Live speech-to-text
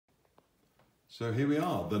So here we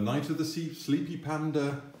are, The Night of the Sleepy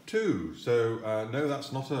Panda 2. So no,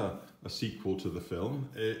 that's not a sequel to the film.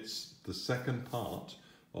 It's the second part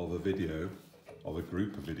of a video, of a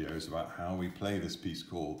group of videos about how we play this piece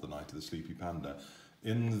called The Night of the Sleepy Panda.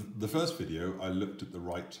 In the first video, I looked at the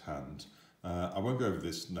right hand. I won't go over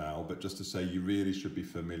this now, but just to say you really should be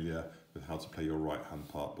familiar with how to play your right hand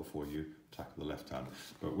part before you tackle the left hand.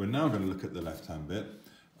 But we're now going to look at the left hand bit.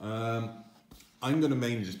 I'm going to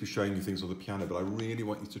mainly just be showing you things on the piano, but I really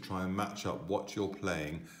want you to try and match up what you're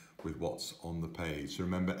playing with what's on the page. So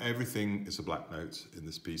remember, everything is a black note in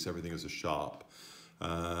this piece, everything is a sharp.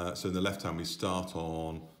 So in the left hand we start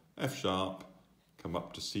on F sharp, come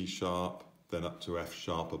up to C sharp, then up to F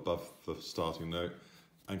sharp above the starting note,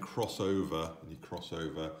 and cross over, and you cross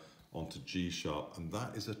over onto G sharp, and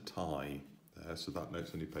that is a tie there, so that note's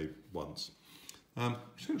only played once. I'm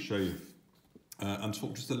just going to show you and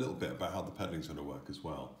talk just a little bit about how the pedaling's going to work as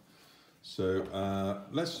well. So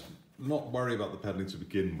let's not worry about the pedaling to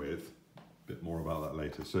begin with, a bit more about that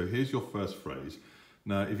later. So here's your first phrase.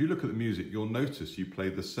 Now if you look at the music, you'll notice you play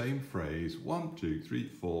the same phrase 1, 2, 3,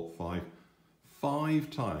 4, 5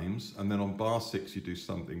 times, and then on bar 6 you do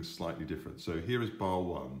something slightly different. So here is bar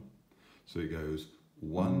 1. So it goes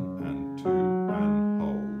 1 and 2 and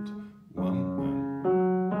hold, 1 and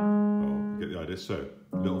hold. You get the idea? So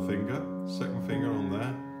little finger, second finger on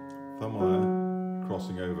there, thumb on there,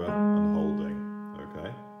 crossing over and holding,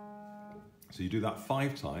 okay? So you do that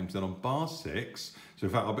 5 times, then on bar 6, so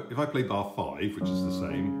in fact, if I play bar 5, which is the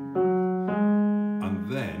same, and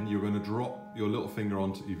then you're going to drop your little finger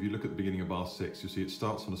onto, if you look at the beginning of bar 6, you'll see it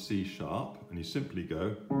starts on a C sharp, and you simply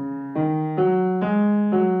go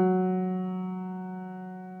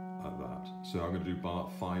like that. So I'm going to do bar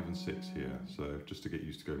 5 and 6 here, so just to get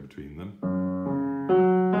used to going between them.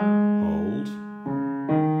 Hold.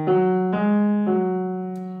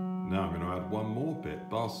 Now I'm going to add one more bit.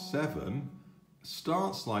 Bar 7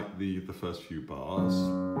 starts like the first few bars,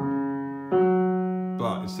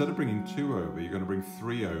 but instead of bringing 2 over, you're going to bring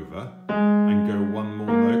 3 over and go one more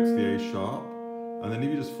note to the A sharp, and then if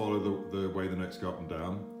you just follow the way the notes go up and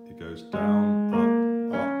down, it goes down,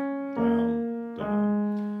 up, down,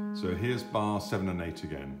 down. So here's bar 7 and 8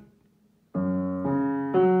 again.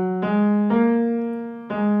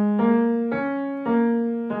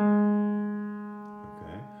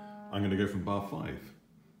 I'm going to go from bar 5,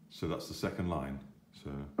 so that's the second line. So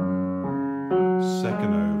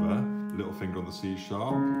second over, little finger on the C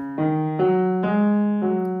sharp,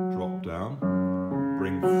 drop down,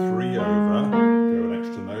 bring 3 over, go an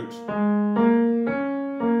extra note.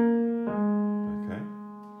 Okay,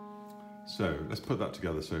 so let's put that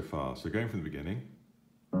together so far. So going from the beginning,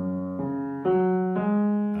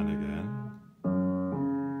 and again. 3,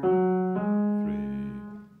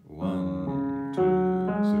 1, 2,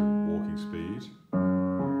 so speed.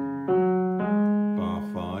 Bar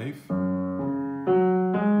 5,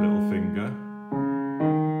 little finger.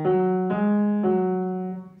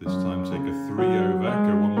 This time take a 3 over,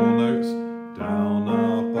 go one more note. Down,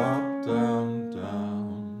 up, down, down.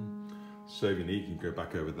 So if you need, you can go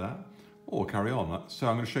back over that or carry on. So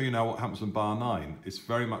I'm going to show you now what happens on bar 9. It's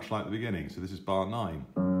very much like the beginning. So this is bar 9.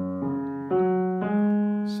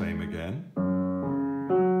 Same again.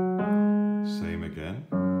 Same again.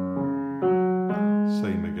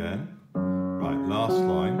 Same again. Right, last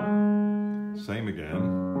line. Same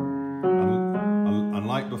again. And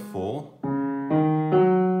like before.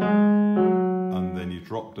 And then you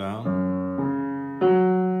drop down.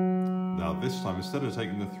 Now this time, instead of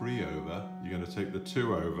taking the 3 over, you're going to take the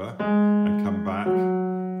 2 over and come back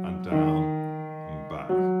and down and back.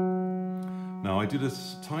 Now I did a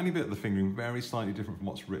tiny bit of the fingering, very slightly different from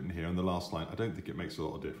what's written here in the last line. I don't think it makes a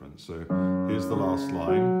lot of difference. So here's the last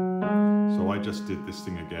line. So I just did this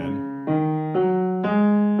thing again.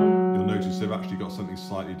 You'll notice they've actually got something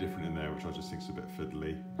slightly different in there, which I just think is a bit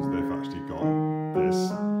fiddly, because they've actually got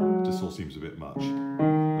this. It just all seems a bit much.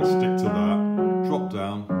 Let's stick to that. Drop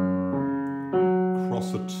down,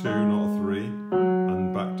 cross a 2, not a 3,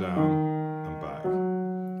 and back down and back.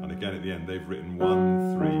 And again at the end, they've written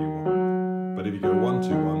 1, 3, 1. But if you go 1, 2,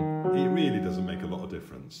 1, it really doesn't make a lot of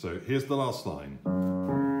difference. So here's the last line.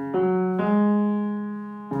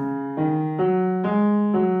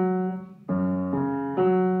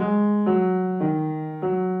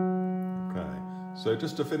 So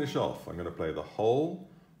just to finish off, I'm going to play the whole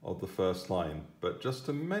of the first line, but just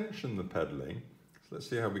to mention the pedaling, so let's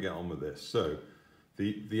see how we get on with this. So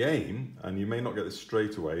the aim, and you may not get this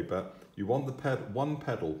straight away, but you want the one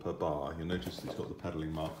pedal per bar. You'll notice it's got the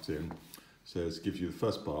pedaling marked in. So it gives you the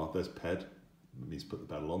first bar, there's ped, it means put the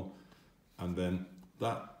pedal on, and then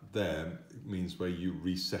that there means where you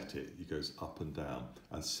reset it. It goes up and down.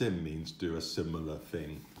 And sim means do a similar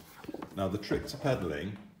thing. Now the trick to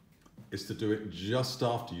pedalling is to do it just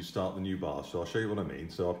after you start the new bar. So I'll show you what I mean.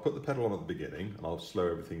 So I'll put the pedal on at the beginning and I'll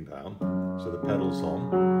slow everything down. So the pedal's on.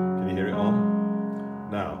 Can you hear it on?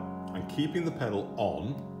 Now, I'm keeping the pedal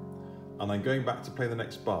on and I'm going back to play the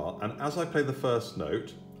next bar. And as I play the first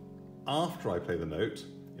note, after I play the note,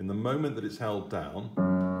 in the moment that it's held down,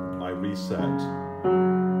 I reset and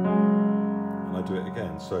I do it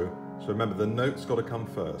again. So remember, the note's got to come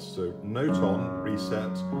first. So note on,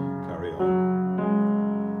 reset, carry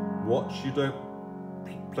on. Watch you don't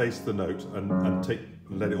place the note and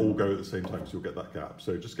let it all go at the same time, so you'll get that gap.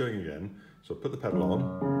 So just going again. So put the pedal on.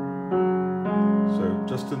 So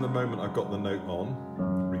just in the moment I've got the note on,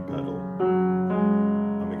 re-pedal,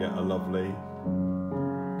 and we get a lovely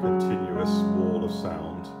continuous wall of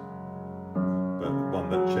sound, but one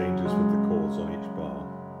that changes with the chords on each bar.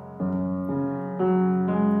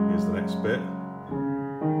 Here's the next bit.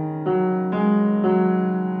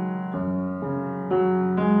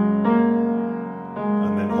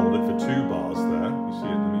 And then hold it for 2 bars there, you see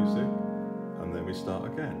it in the music, and then we start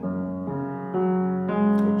again. Oh,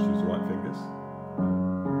 choose the right fingers.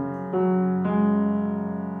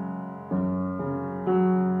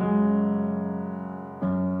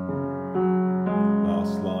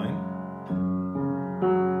 Last line.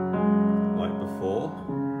 Like before.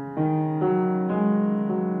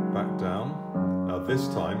 Back down. Now this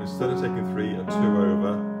time, instead of taking 3, a 2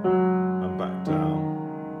 over and back down.